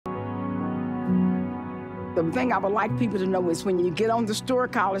The thing I would like people to know is when you get on the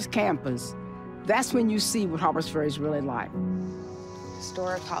Stewart College campus, that's when you see what Harpers Ferry is really like.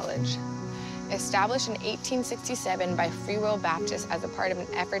 Stewart College. Established in 1867 by Freewill Baptists as a part of an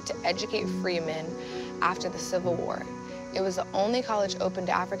effort to educate freemen after the Civil War. It was the only college open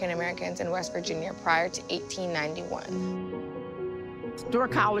to African Americans in West Virginia prior to 1891.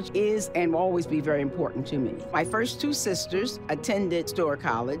 Stewart College is and will always be very important to me. My first two sisters attended Stewart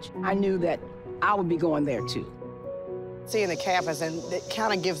College. I knew that I would be going there too. Seeing the campus, and it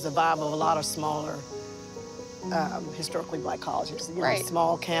kind of gives the vibe of a lot of smaller, historically Black colleges, you know, right.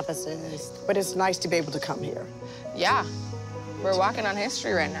 Small campuses. But it's nice to be able to come here. Yeah, we're walking on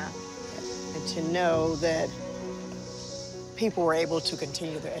history right now. And to know that people were able to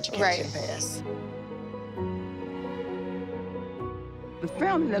continue their education past. The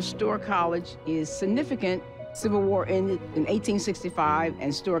founding of Stewart College is significant. Civil War ended in 1865,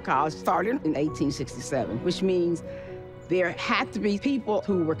 and Stewart College started in 1867, which means there had to be people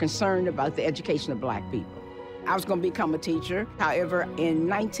who were concerned about the education of Black people. I was going to become a teacher. However, in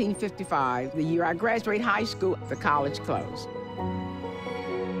 1955, the year I graduated high school, the college closed.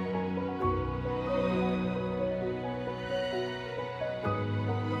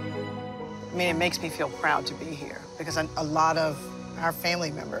 I mean, it makes me feel proud to be here because a lot of our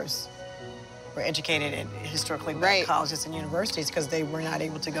family members were educated at historically Black colleges and universities because they were not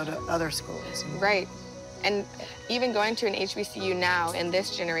able to go to other schools. Right. And even going to an HBCU now in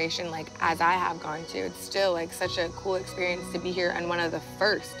this generation, like as I have gone to, it's still like such a cool experience to be here on one of the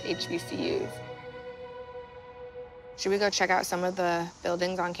first HBCUs. Should we go check out some of the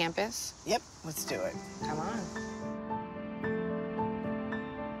buildings on campus? Yep, let's do it. Come on.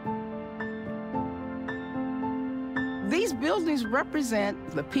 These buildings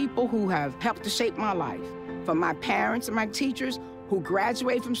represent the people who have helped to shape my life, from my parents and my teachers who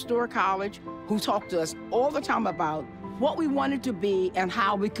graduated from Stewart College, who talked to us all the time about what we wanted to be and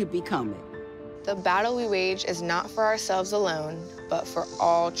how we could become it. The battle we wage is not for ourselves alone, but for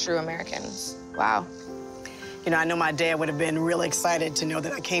all true Americans. Wow. You know, I know my dad would have been really excited to know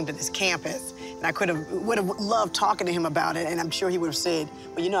that I came to this campus, and I would have loved talking to him about it, and I'm sure he would have said,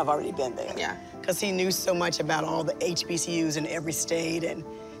 well, you know, I've already been there. Yeah. Because he knew so much about all the HBCUs in every state, and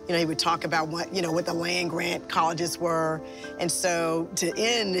you know, he would talk about what, you know, what the land grant colleges were. And so to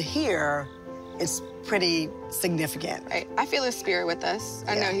end here, it's pretty significant. Right. I feel his spirit with us.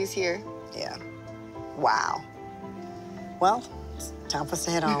 I know he's here. Yeah. Wow. Well, it's time for us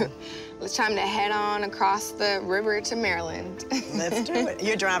to head on. It's time to head on across the river to Maryland. Let's do it.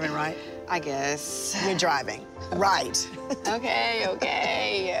 You're driving, right? I guess. You're driving. Right. Okay,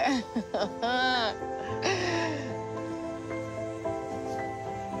 okay.